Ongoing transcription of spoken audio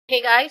Hey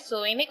guys, so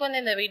இன்னைக்கு வந்து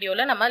இந்த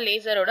வீடியோல நம்ம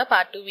லேசரோட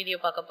பார்ட் 2 வீடியோ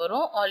பார்க்க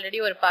போறோம். ஆல்ரெடி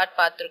ஒரு பார்ட்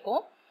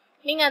பார்த்திருக்கோம்.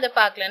 நீங்க அதை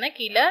பார்க்கலனா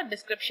கீழ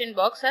டிஸ்கிரிப்ஷன்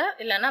பாக்ஸ்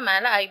இல்லனா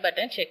மேல ஐ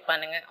பட்டன் செக்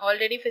பண்ணுங்க.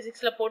 ஆல்ரெடி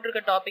பிசிக்ஸ்ல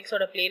போட்டிருக்க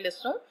டாபிக்ஸோட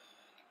பிளேலிஸ்டும்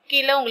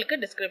கீழ உங்களுக்கு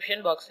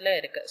டிஸ்கிரிப்ஷன் பாக்ஸ்ல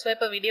இருக்கு. சோ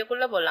இப்போ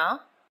வீடியோக்குள்ள போலாம்.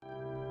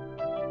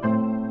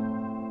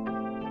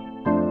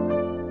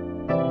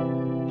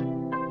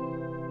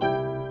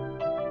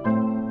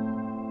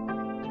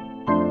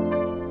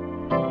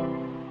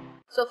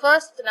 So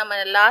first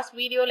நம்ம லாஸ்ட்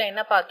வீடியோல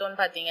என்ன பார்த்தோம்னு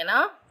பாத்தீங்கன்னா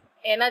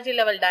எனர்ஜி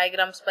லெவல்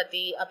டயக்ராம்ஸ்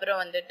பத்தி அப்புறம்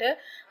வந்துட்டு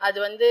அது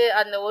வந்து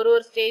அந்த ஒரு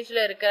ஸ்டேஜ்ல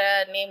இருக்கிற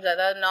நேம்ஸ்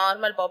அதாவது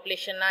நார்மல்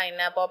பாப்புலேஷன்னா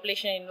என்ன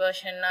பாப்புலேஷன்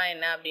இன்வர்ஷன்னா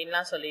என்ன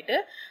அப்படின்லாம் சொல்லிட்டு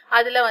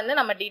அதுல வந்து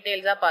நம்ம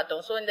டீடைல்ஸா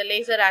பார்த்தோம். ஸோ இந்த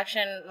லேசர்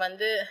ஆக்ஷன்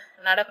வந்து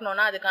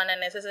நடக்கணும்னா அதுக்கான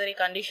நெசசரி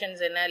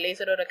கண்டிஷன்ஸ் என்ன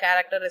லேசரோட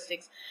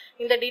கேரக்டரிஸ்டிக்ஸ்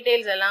இந்த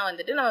டீடைல்ஸ் எல்லாம்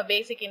வந்துட்டு நம்ம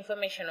பேசிக்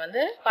இன்ஃபர்மேஷன்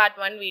வந்து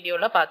பார்ட் 1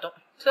 வீடியோல பார்த்தோம்.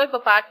 ஸோ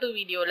இப்போ பார்ட் 2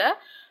 வீடியோல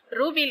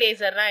ரூபி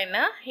லேசர்னா என்ன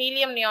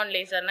ஹீலியம் நியான்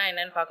லேசர்னா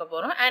என்னன்னு பார்க்க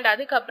போறோம் அண்ட்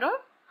அதுக்கப்புறம்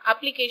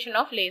அப்ளிகேஷன்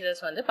ஆஃப் லேசர்ஸ்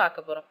வந்து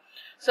பார்க்க போறோம்.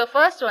 ஸோ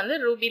ஃபர்ஸ்ட் வந்து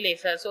ரூபி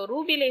லேசர். ஸோ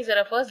ரூபி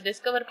லேசரை ஃபர்ஸ்ட்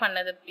டிஸ்கவர்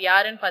பண்ணது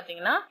யாருன்னு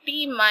பாத்தீங்கன்னா டி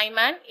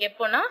மைமேன்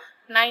எப்போனா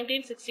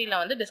 1960ல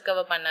வந்து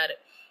டிஸ்கவர் பண்ணாரு.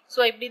 ஸோ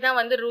இப்படிதான்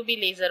வந்து ரூபி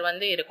லேசர்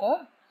வந்து இருக்கும்.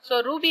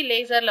 ஸோ ரூபி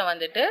லேசர்ல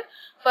வந்துட்டு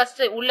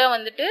ஃபர்ஸ்ட் உள்ள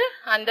வந்துட்டு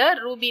அந்த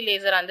ரூபி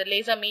லேசர் அந்த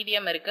லேசர்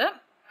மீடியம் இருக்கு.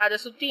 அதை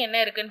சுத்தி என்ன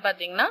இருக்குன்னு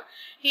பாத்தீங்கன்னா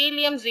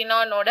ஹீலியம்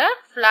ஜினானோட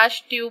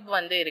ஃபிளாஷ் டியூப்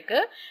வந்து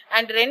இருக்கு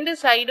அண்ட் ரெண்டு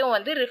சைடும்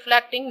வந்து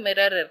ரிஃப்ளெக்டிங்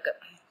மிரர் இருக்கு.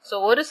 ஸோ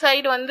ஒரு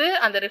சைடு வந்து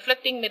அந்த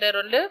ரிஃப்ளெக்டிங் மிரர்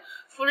வந்து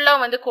ஃபுல்லா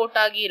வந்து கோட்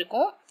ஆகி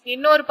இருக்கும்,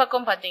 இன்னொரு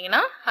பக்கம்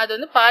பாத்தீங்கன்னா அது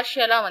வந்து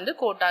பார்ஷியலா வந்து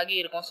கோட் ஆகி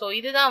இருக்கும். ஸோ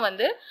இதுதான்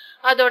வந்து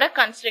அதோட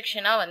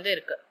கன்ஸ்ட்ரக்ஷனா வந்து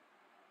இருக்கு.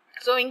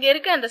 ஸோ இங்க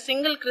இருக்க அந்த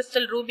சிங்கிள்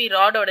கிறிஸ்டல் ரூபி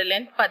ராடோட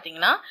லென்த்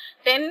பாத்தீங்கன்னா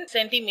 10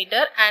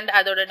 சென்டிமீட்டர் அண்ட்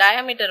அதோட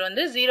டயாமீட்டர்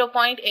வந்து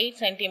 0.8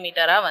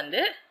 சென்டிமீட்டரா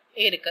வந்து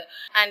இருக்கு.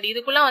 அண்ட்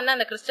இதுக்குள்ள வந்து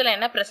அந்த கிறிஸ்டல்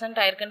என்ன பிரசன்ட்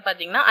ஆயிருக்குன்னு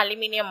பாத்தீங்கன்னா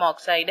அலுமினியம்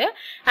ஆக்சைடு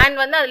அண்ட்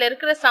வந்து அதுல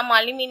இருக்கிற சம்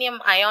அலுமினியம்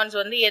அயான்ஸ்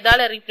வந்து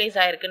எதால ரீப்ளேஸ்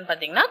ஆயிருக்குன்னு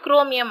பாத்தீங்கன்னா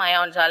குரோமியம்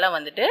அயான்ஸால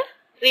வந்துட்டு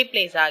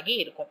ரீப்ளேஸ் ஆகி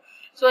இருக்கும்.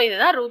 ஸோ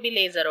இதுதான் ரூபி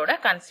லேசரோட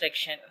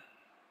கன்ஸ்ட்ரக்ஷன்.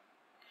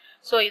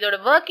 ஸோ இதோட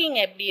ஒர்க்கிங்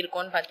எப்படி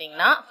இருக்கும்னு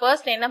பாத்தீங்கன்னா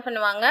ஃபர்ஸ்ட் என்ன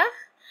பண்ணுவாங்க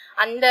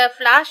அந்த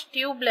ஃபிளாஷ்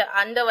டியூப்ல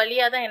அந்த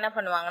வழியா தான் என்ன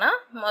பண்ணுவாங்கன்னா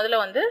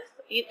முதல்ல வந்து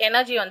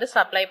எனர்ஜி வந்து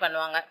சப்ளை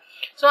பண்ணுவாங்க.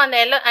 ஸோ அந்த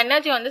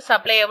எனர்ஜி வந்து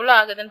சப்ளை எவ்வளோ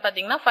ஆகுதுன்னு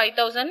பார்த்தீங்கன்னா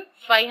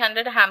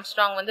 5500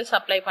 ஆம்ஸ்ட்ராங் வந்து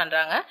சப்ளை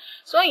பண்ணுறாங்க.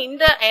 ஸோ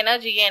இந்த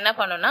எனர்ஜியை என்ன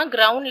பண்ணும்னா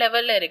கிரவுண்ட்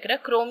லெவலில் இருக்கிற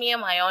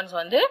குரோமியம் அயான்ஸ்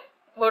வந்து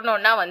ஒன்று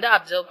ஒன்றா வந்து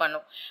அப்சர்வ்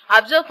பண்ணும்.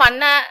 அப்சர்வ்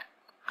பண்ண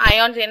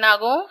அயான்ஸ் என்ன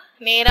ஆகும்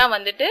நேராக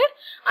வந்துட்டு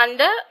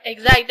அந்த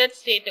எக்ஸைட்டட்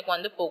ஸ்டேட்டுக்கு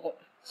வந்து போகும்.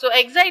 ஸோ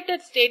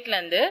எக்ஸைட்டட் ஸ்டேட்ல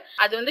இருந்து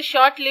அது வந்து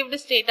ஷார்ட் லிவ்டு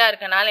ஸ்டேட்டா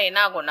இருக்கனால என்ன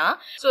ஆகும்னா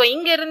ஸோ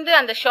இங்க இருந்து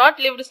அந்த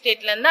ஷார்ட் லிவ்டு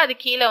ஸ்டேட்ல இருந்து அது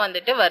கீழே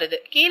வந்துட்டு வருது.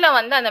 கீழே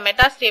வந்து அந்த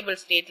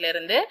மெட்டாஸ்டேபிள் ஸ்டேட்ல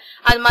இருந்து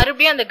அது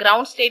மறுபடியும் அந்த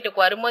கிரவுண்ட்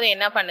ஸ்டேட்டுக்கு வரும்போது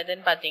என்ன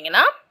பண்ணுதுன்னு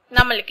பாத்தீங்கன்னா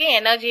நம்மளுக்கு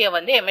எனர்ஜியை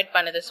வந்து எமிட்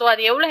பண்ணுது. ஸோ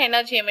அது எவ்வளவு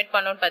எனர்ஜி எமிட்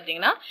பண்ணும்னு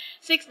பாத்தீங்கன்னா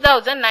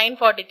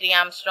 6943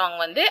 ஆம்ஸ்ட்ராங்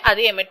வந்து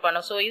அது எமிட்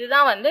பண்ணும். ஸோ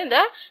இதுதான் வந்து இந்த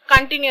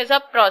கண்டினியூஸா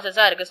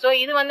ப்ராசஸா இருக்கு. ஸோ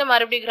இது வந்து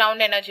மறுபடியும்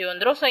கிரவுண்ட் எனர்ஜி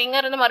வந்துடும். ஸோ இங்க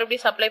இருந்து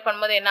மறுபடியும் சப்ளை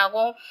பண்ணும்போது என்ன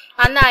ஆகும்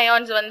அந்த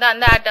அயான்ஸ் வந்து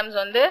அந்த ஆட்டம்ஸ்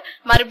வந்து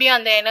மறுபடியும்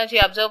அந்த எனர்ஜி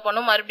அப்சர்வ்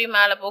பண்ணும், மறுபடியும்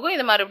மேல போகும்,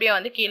 இது மறுபடியும்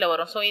வந்து கீழே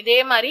வரும். ஸோ இதே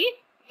மாதிரி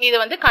இது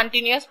வந்து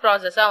கண்டினியூஸ்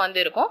ப்ராசஸா வந்து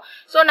இருக்கும்.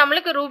 ஸோ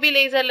நம்மளுக்கு ரூபி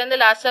லேசர்ல இருந்து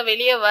லாஸ்டா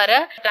வெளியே வர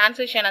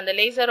டிரான்சிஷன் அந்த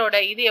லேசரோட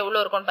இது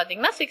எவ்வளவு இருக்கும்னு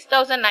பாத்தீங்கன்னா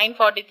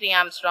 6943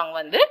 ஆம்ஸ்ட்ராங்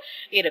வந்து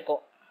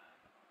இருக்கும்.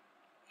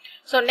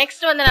 ஸோ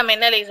நெக்ஸ்ட் வந்து நம்ம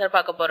என்ன லேசர்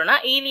பார்க்க போறோம்னா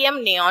helium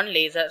neon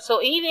laser. So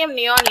helium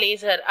neon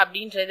laser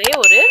அப்படின்றதே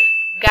ஒரு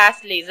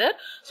கேஸ் லேசர்.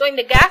 ஸோ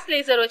இந்த கேஸ்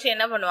லேசர் வச்சு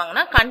என்ன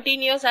பண்ணுவாங்கன்னா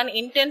continuous and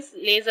intense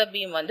laser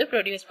beam வந்து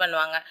ப்ரொடியூஸ்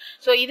பண்ணுவாங்க.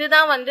 ஸோ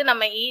இதுதான் வந்து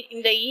நம்ம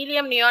இந்த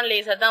ஹீலியம் நியான்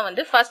லேசர் தான்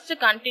வந்து ஃபர்ஸ்ட்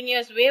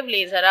கண்டினியூஸ் வேவ்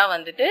லேசரா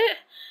வந்துட்டு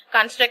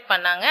கன்ஸ்ட்ரக்ட்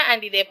பண்ணாங்க.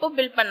 அண்ட் இது எப்போ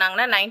பில்ட்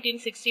பண்ணாங்கன்னா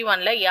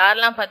 1961ல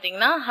யாரெல்லாம்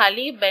பாத்தீங்கன்னா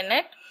ஹலி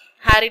பெனட்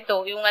ஹாரிட்டோ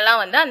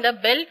இவங்கெல்லாம் வந்து அந்த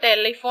பெல்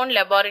டெலிஃபோன்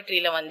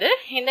லெபார்டரியில வந்து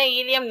இந்த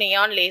ஹீலியம்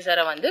நியான்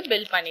லேசரை வந்து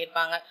பில்ட்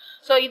பண்ணிருப்பாங்க.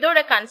 ஸோ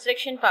இதோட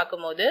கன்ஸ்ட்ரக்ஷன்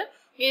பார்க்கும்போது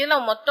இதுல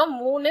மொத்தம்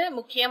 3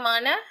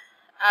 முக்கியமான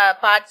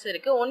பார்ட்ஸ்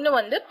இருக்கு. ஒன்னு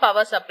வந்து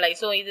பவர் சப்ளை.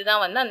 ஸோ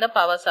இதுதான் வந்து அந்த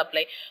பவர்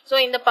சப்ளை. ஸோ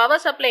இந்த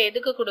பவர் சப்ளை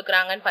எதுக்கு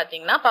கொடுக்குறாங்கன்னு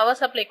பாத்தீங்கன்னா பவர்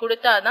சப்ளை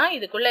கொடுத்தாதான்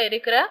இதுக்குள்ள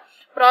இருக்கிற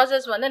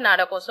ப்ராசஸ் வந்து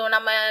நடக்கும். ஸோ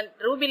நம்ம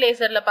ரூபி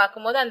லேசர்ல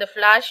பார்க்கும்போது அந்த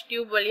ஃபிளாஷ்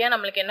டியூப் வழியா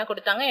நம்மளுக்கு என்ன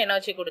கொடுத்தாங்க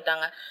எனர்ஜி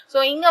கொடுத்தாங்க. ஸோ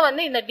இங்க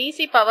வந்து இந்த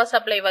டிசி பவர்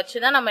சப்ளை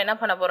வச்சுதான் நம்ம என்ன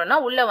பண்ண போறோம்னா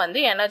உள்ள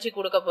வந்து எனர்ஜி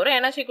கொடுக்க போறோம்.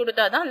 எனர்ஜி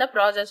கொடுத்தாதான் அந்த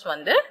ப்ராசஸ்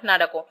வந்து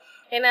நடக்கும்.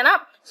 என்னன்னா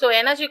ஸோ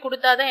எனர்ஜி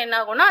கொடுத்தாதான் என்ன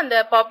ஆகும்னா அந்த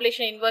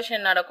பாப்புலேஷன்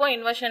இன்வர்ஷன் நடக்கும்.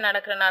 இன்வர்ஷன்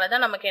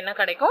நடக்கிறதுனாலதான் நமக்கு என்ன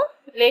கிடைக்கும்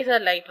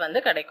லேசர் லைட் வந்து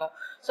கிடைக்கும்.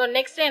 ஸோ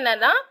நெக்ஸ்ட்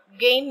என்னன்னா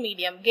கெயின்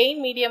மீடியம்.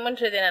 கெயின்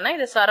மீடியம்ன்றது என்னன்னா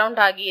இது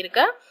சரௌண்ட் ஆகி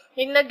இருக்க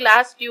இந்த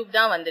கிளாஸ் டியூப்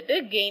தான் வந்துட்டு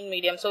கெயின்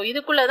மீடியம். ஸோ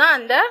இதுக்குள்ளதான்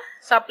அந்த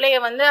சப்ளையை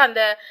வந்து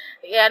அந்த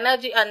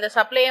எனர்ஜி அந்த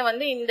சப்ளையை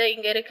வந்து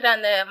இங்க இருக்கிற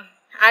அந்த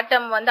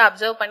ஆட்டம் வந்து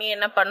அப்சர்வ் பண்ணி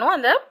என்ன பண்ணும்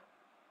அந்த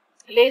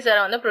லேசரை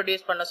வந்து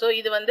ப்ரொடியூஸ் பண்ணும். ஸோ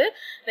இது வந்து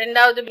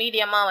ரெண்டாவது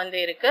மீடியமா வந்து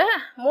இருக்கு.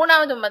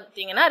 மூணாவது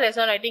பார்த்தீங்கன்னா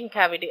ரெசோனேட்டிங்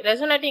கேவிட்டி.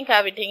 ரெசோனேட்டிங்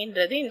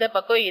கேவிட்டின்றது இந்த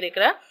பக்கம்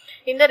இருக்கிற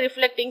இந்த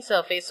ரிஃப்ளெக்டிங்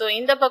சர்ஃபேஸ். ஸோ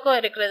இந்த பக்கம்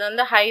இருக்கிறது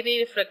வந்து ஹைலி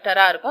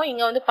ரிஃப்ளெக்டரா இருக்கும்,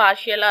 இங்க வந்து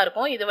பார்ஷியலா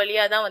இருக்கும். இது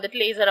வழியா தான் வந்துட்டு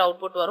லேசர்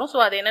அவுட்புட் வரும். ஸோ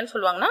அது என்னன்னு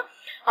சொல்லுவாங்கன்னா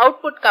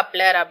அவுட்புட்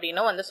கப்ளர்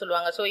அப்படின்னு வந்து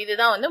சொல்லுவாங்க. ஸோ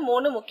இதுதான் வந்து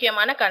 3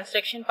 முக்கியமான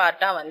கன்ஸ்ட்ரக்ஷன்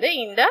பார்ட்டா வந்து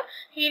இந்த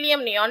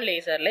ஹீலியம் நியான்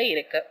லேசர்ல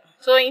இருக்கு.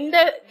 ஸோ இந்த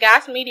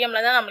கேஸ் மீடியம்ல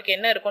தான் நமக்கு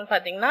என்ன இருக்கும்னு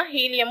பாத்தீங்கன்னா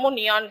ஹீலியமும்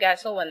நியான்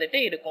கேஸும் வந்துட்டு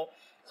இருக்கும்.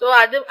 ஸோ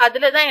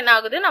அதுலதான் என்ன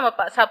ஆகுது, நம்ம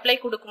சப்ளை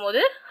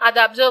கொடுக்கும்போது அதை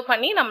அப்சர்வ்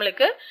பண்ணி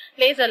நம்மளுக்கு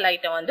லேசர்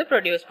லைட்டை வந்து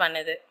ப்ரொடியூஸ்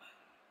பண்ணுது.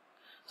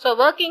 ஸோ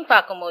ஒர்க்கிங்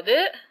பார்க்கும்போது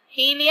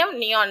ஹீலியம்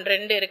நியான்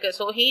ரெண்டு இருக்கு.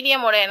 ஸோ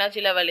ஹீலியமோட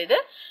எனர்ஜி லெவல் இது,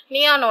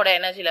 நியானோட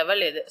எனர்ஜி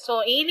லெவல் இது. ஸோ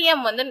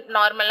ஹீலியம் வந்து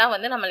நார்மலா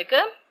வந்து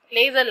நம்மளுக்கு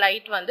லேசர்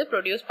லைட் வந்து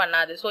ப்ரொடியூஸ்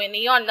பண்ணாது. ஸோ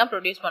நியான் தான்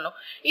ப்ரொடியூஸ் பண்ணும்.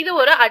 இது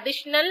ஒரு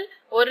அடிஷ்னல்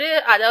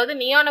அதாவது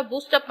நியானை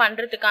பூஸ்டப்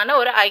பண்றதுக்கான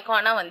ஒரு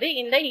ஐகானா வந்து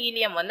இந்த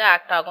ஹீலியம் வந்து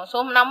ஆக்ட் ஆகும். ஸோ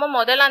நம்ம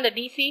முதல்ல அந்த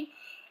டிசி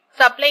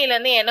சப்ளைல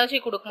இருந்து எனர்ஜி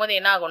கொடுக்கும்போது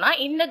என்ன ஆகும்னா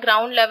இந்த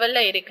கிரவுண்ட் லெவல்ல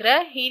இருக்கிற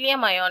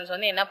ஹீலியம் அயான்ஸ்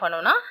வந்து என்ன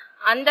பண்ணும்னா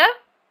அந்த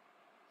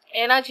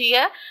எனர்ஜிய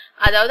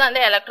அதாவது அந்த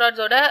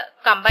எலக்ட்ராட்ஸோட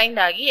கம்பைன்ட்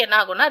ஆகி என்ன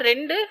ஆகும்னா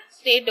ரெண்டு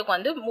ஸ்டேட்டுக்கு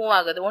வந்து மூவ்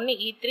ஆகுது. ஒன்னு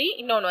E3,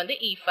 இன்னொன்னு வந்து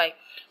E5.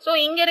 ஸோ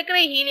இங்க இருக்கிற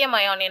ஹீலியம்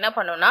அயான் என்ன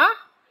பண்ணும்னா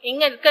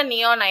இங்க இருக்க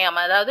நியான் அயான்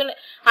அதாவது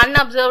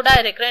அன்அப்சர்வ்டா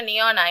இருக்கிற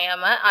நியான்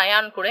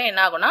அயான் கூட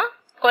என்ன ஆகும்னா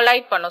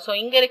கொலைட் பண்ணும். ஸோ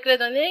இங்க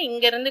இருக்கிறது வந்து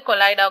இங்க இருந்து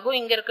கொலைட் ஆகும்,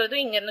 இங்க இருக்கிறது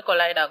இங்க இருந்து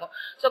கொலைட் ஆகும்.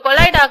 ஸோ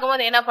கொலைட்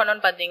ஆகும்போது என்ன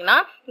பண்ணும்னு பாத்தீங்கன்னா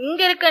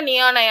இங்க இருக்க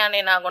நியான் அயான்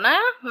என்ன ஆகும்னா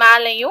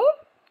மேலையும்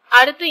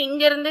அடுத்து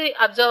இங்க இருந்து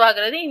அப்சர்வ்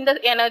ஆகுறது இந்த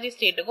எனர்ஜி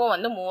ஸ்டேட்டுக்கும்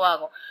வந்து மூவ்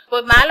ஆகும். இப்போ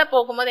மேல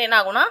போகும்போது என்ன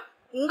ஆகும்னா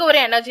இங்க ஒரு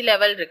எனர்ஜி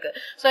லெவல் இருக்கு.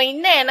 ஸோ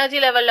இந்த எனர்ஜி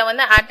லெவல்ல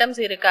வந்து ஆட்டம்ஸ்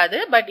இருக்காது,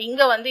 பட்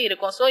இங்க வந்து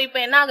இருக்கும். ஸோ இப்போ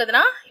என்ன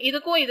ஆகுதுன்னா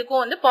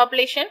இதுக்கும் வந்து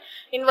பாப்புலேஷன்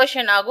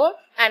இன்வர்ஷன் ஆகும்,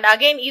 அண்ட்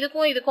அகைன்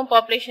இதுக்கும்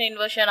பாப்புலேஷன்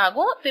இன்வர்ஷன்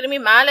ஆகும், திரும்பி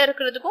மேல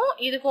இருக்கிறதுக்கும்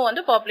இதுக்கும்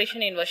வந்து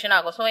பாப்புலேஷன் இன்வர்ஷன்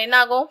ஆகும். ஸோ என்ன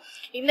ஆகும்,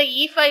 இந்த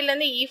E5ல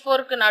இருந்து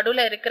E4க்கு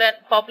நடுவுல இருக்கிற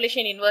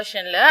பாப்புலேஷன்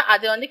இன்வர்ஷன்ல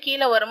அது வந்து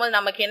கீழே வரும்போது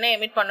நமக்கு என்ன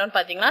எமிட் பண்ணணும்னு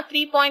பாத்தீங்கன்னா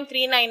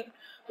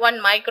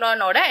 3.391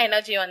 மைக்ரானோட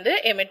எனர்ஜி வந்து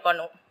எமிட்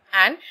பண்ணும்.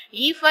 அண்ட்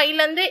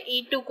E5ல இருந்து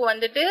E2க்கு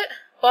வந்துட்டு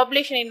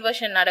பாப்புலேஷன்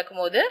இன்வர்ஷன்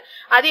நடக்கும்போது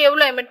அது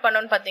எவ்வளவு எமிட்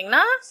பண்ணும்னு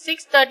பாத்தீங்கன்னா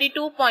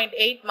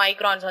 632.8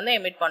 மைக்ரான்ஸ் வந்து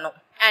எமிட் பண்ணும்.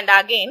 அண்ட்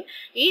அகைன்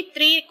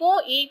E3க்கும்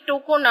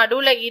E2க்கும்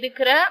நடுவுல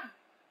இருக்கிற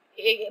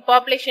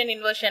பாப்புலேஷன்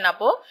இன்வர்ஷன்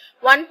அப்போ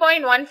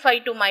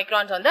 1.152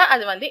 மைக்ரான்ஸ் வந்து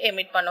அது வந்து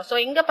எமிட் பண்ணும். ஸோ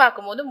இங்க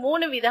பார்க்கும்போது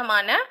 3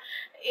 விதமான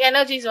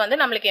எனர்ஜிஸ் வந்து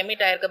நம்மளுக்கு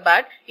எமிட் ஆயிருக்கு.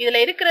 பட்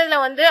இதுல இருக்கிறதுல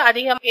வந்து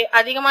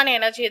அதிகமான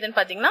எனர்ஜி எதுன்னு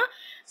பாத்தீங்கன்னா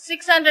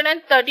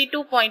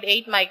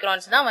 632.8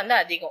 மைக்ரான்ஸ் தான் வந்து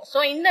அதிகம். ஸோ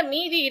இந்த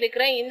மீதி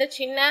இருக்கிற இந்த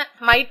சின்ன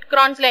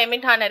மைக்ரான்ஸ்ல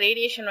எமிட் ஆன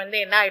ரேடியேஷன் வந்து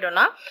என்ன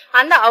ஆயிடும்னா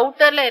அந்த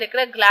அவுட்டர்ல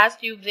இருக்கிற கிளாஸ்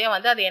டியூப்ஸே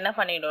வந்து அது என்ன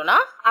பண்ணிடும்னா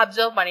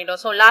அப்சர்வ்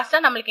பண்ணிடும். ஸோ லாஸ்டா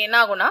நம்மளுக்கு என்ன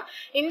ஆகும்னா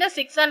இந்த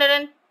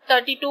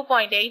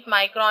 632.8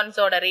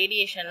 மைக்ரான்ஸோட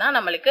ரேடியேஷன் தான்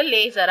நம்மளுக்கு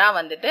லேசரா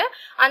வந்துட்டு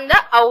அந்த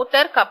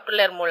அவுட்டர்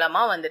கப்ளர்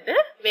மூலமா வந்துட்டு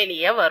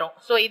வெளியே வரும்.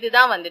 ஸோ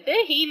இதுதான் வந்துட்டு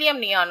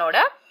ஹீலியம் நியானோட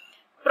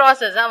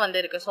ப்ராசஸா வந்து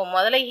இருக்கு. ஸோ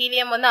முதல்ல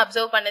ஹீலியம் வந்து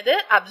அப்சர்வ்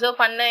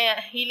பண்ண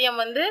ஹீலியம்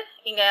வந்து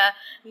இங்க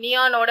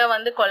நியானோட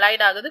வந்து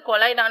கொலைட் ஆகுது.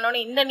 கொலைட்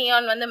ஆனோன்னு இந்த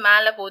நியான் வந்து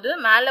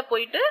மேல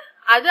போயிட்டு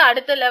அது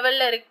அடுத்த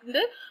லெவல்ல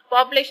இருந்து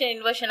பாப்புலேஷன்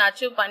இன்வர்ஷன்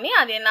அச்சீவ் பண்ணி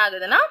அது என்ன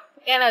ஆகுதுன்னா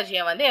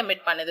எனர்ஜியை வந்து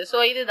எமிட் பண்ணுது. ஸோ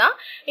இதுதான்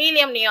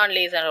ஹீலியம் நியான்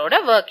லேசரோட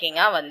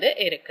ஒர்க்கிங்கா வந்து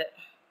இருக்கு.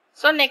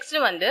 ஸோ நெக்ஸ்ட்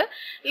வந்து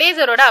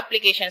லேசரோட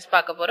அப்ளிகேஷன்ஸ்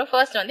பார்க்க போறோம்.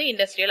 ஃபர்ஸ்ட் வந்து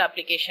இண்டஸ்ட்ரியல்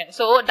அப்ளிகேஷன்.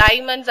 ஸோ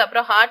டைமண்ட்ஸ்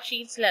அப்புறம் ஹார்ட்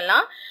ஷீட்ஸ்ல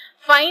எல்லாம்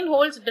ஃபைன்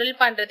ஹோல்ஸ் ட்ரில்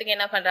பண்றதுக்கு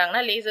என்ன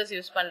பண்றாங்கன்னா லேசர்ஸ்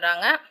யூஸ்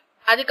பண்றாங்க.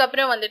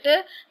 அதுக்கப்புறம் வந்துட்டு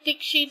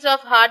திக் ஷீட்ஸ்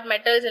ஆஃப் ஹார்ட்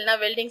மெட்டல்ஸ் இல்லைன்னா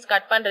வெல்டிங்ஸ்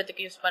கட்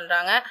பண்றதுக்கு யூஸ்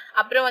பண்றாங்க.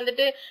 அப்புறம்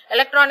வந்துட்டு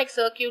எலக்ட்ரானிக்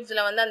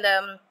சர்க்கியூட்ஸ்ல வந்து அந்த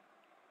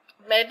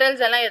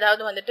மெட்டல்ஸ் எல்லாம்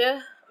ஏதாவது வந்துட்டு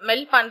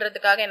மெல்ட்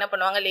பண்றதுக்காக என்ன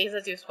பண்ணுவாங்க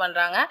லேசர்ஸ் யூஸ்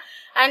பண்றாங்க.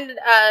 அண்ட்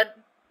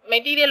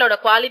மெட்டீரியலோட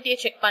குவாலிட்டியை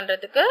செக்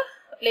பண்றதுக்கு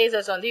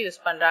லேசர்ஸ் வந்து யூஸ்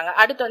பண்றாங்க.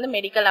 அடுத்து வந்து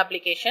medical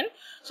application.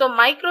 So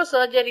micro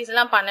surgeries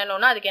எல்லாம்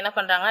பண்ணணும்னா அதுக்கு என்ன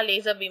பண்றாங்கன்னா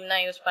லேசர் பீம்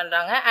தான் யூஸ்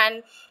பண்றாங்க. அண்ட்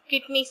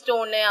கிட்னி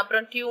ஸ்டோனு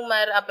அப்புறம்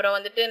டியூமர் அப்புறம்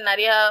வந்துட்டு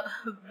நிறைய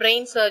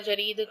பிரெயின்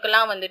சர்ஜரி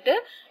இதுக்கெல்லாம் வந்துட்டு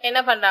என்ன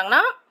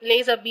பண்றாங்கன்னா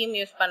லேசர் பீம்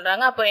யூஸ்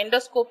பண்றாங்க. அப்போ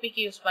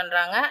எண்டோஸ்கோபிக்கு யூஸ்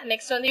பண்றாங்க.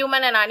 நெக்ஸ்ட் வந்து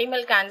ஹியூமன் அண்ட்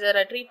அனிமல்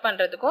கேன்சரை ட்ரீட்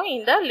பண்றதுக்கும்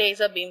இந்த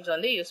லேசர் பீம்ஸ்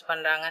வந்து யூஸ்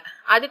பண்றாங்க.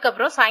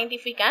 அதுக்கப்புறம்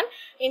சயின்டிபிக் அண்ட்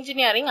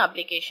இன்ஜினியரிங்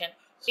அப்ளிகேஷன்.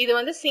 இது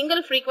வந்து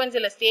சிங்கிள்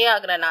ஃப்ரீக்வன்சில ஸ்டே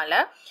ஆகுறதுனால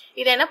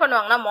இதை என்ன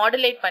பண்ணுவாங்கன்னா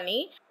மாடுலேட் பண்ணி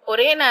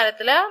ஒரே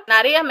நேரத்துல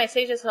நிறைய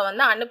மெசேஜஸ்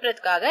வந்து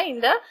அனுப்புறதுக்காக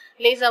இந்த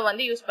லேசர்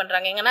வந்து யூஸ்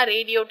பண்றாங்க. எங்கன்னா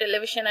ரேடியோ,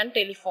 டெலிவிஷன் அண்ட்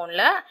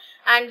டெலிபோன்ல.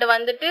 அண்ட்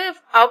வந்துட்டு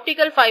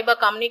ஆப்டிக்கல் ஃபைபர்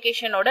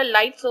கம்யூனிகேஷனோட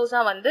லைட்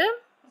சோர்ஸா வந்து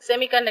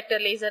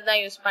செமிகண்டக்டர் லேசர்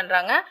தான் யூஸ்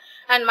பண்றாங்க.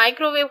 அண்ட்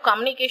மைக்ரோவேவ்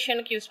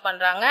கம்யூனிகேஷனுக்கு யூஸ்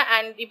பண்றாங்க.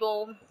 அண்ட் இப்போ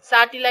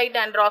சேட்டிலைட்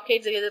அண்ட்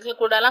ராக்கெட்ஸ் இதுக்கு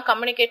கூட எல்லாம்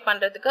கம்யூனிகேட்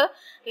பண்றதுக்கு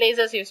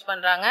லேசர்ஸ் யூஸ்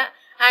பண்றாங்க.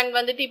 அண்ட்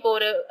வந்துட்டு இப்போ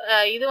ஒரு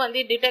இது வந்து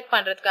டிடெக்ட்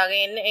பண்றதுக்காக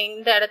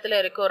எந்த இடத்துல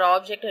இருக்கு ஒரு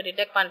ஆப்ஜெக்ட்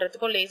டிடெக்ட்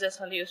பண்றதுக்கும்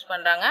லேசர்ஸ் வந்து யூஸ்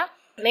பண்றாங்க.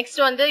 நெக்ஸ்ட்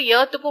வந்து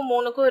எர்த்துக்கும்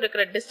மூணுக்கும்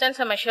இருக்கிற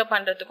டிஸ்டன்ஸை மெஷர்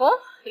பண்றதுக்கும்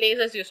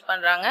லேசர்ஸ் யூஸ்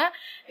பண்றாங்க.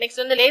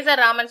 நெக்ஸ்ட் வந்து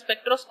லேசர் ராமன்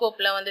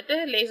ஸ்பெக்ட்ரோஸ்கோப்ல வந்துட்டு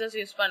லேசர்ஸ்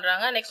யூஸ்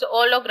பண்றாங்க. நெக்ஸ்ட்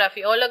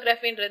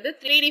ஹோலோகிராஃபின்றது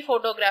 3D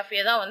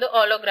போட்டோகிராஃபியை தான் வந்து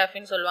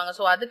ஹோலோகிராஃபின்னு சொல்லுவாங்க.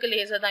 ஸோ அதுக்கு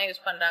லேசர் தான்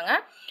யூஸ் பண்றாங்க.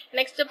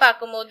 நெக்ஸ்ட்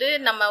பார்க்கும்போது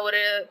நம்ம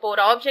இப்போ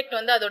ஒரு ஆப்ஜெக்ட்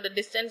வந்து அதோட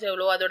டிஸ்டன்ஸ்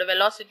எவ்வளோ, அதோட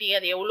வெலாசிட்டி,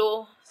 அது எவ்வளோ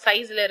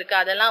சைஸ்ல இருக்கு,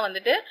 அதெல்லாம்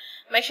வந்துட்டு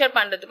மெஷர்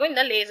பண்றதுக்கும்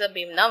இந்த லேசர்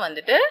பீம் தான்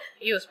வந்துட்டு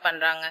யூஸ்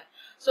பண்றாங்க.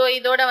 ஸோ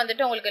இதோட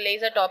வந்துட்டு உங்களுக்கு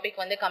லேசர்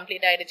டாபிக் வந்து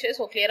கம்ப்ளீட் ஆயிடுச்சு.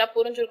 ஸோ கிளியரா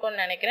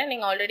புரிஞ்சிருக்கும்னு நினைக்கிறேன்.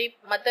 நீங்க ஆல்ரெடி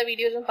மற்ற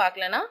வீடியோஸும்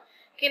பார்க்கலன்னா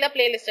கீழே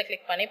பிளேலிஸ்ட்டை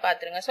கிளிக் பண்ணி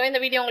பாத்துருங்க. ஸோ இந்த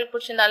வீடியோ உங்களுக்கு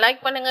பிடிச்சிருந்தா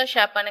லைக் பண்ணுங்க,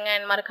 ஷேர் பண்ணுங்க,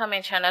 மறக்காம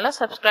என் சேனலை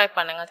சப்ஸ்கிரைப்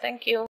பண்ணுங்க. தேங்க்யூ.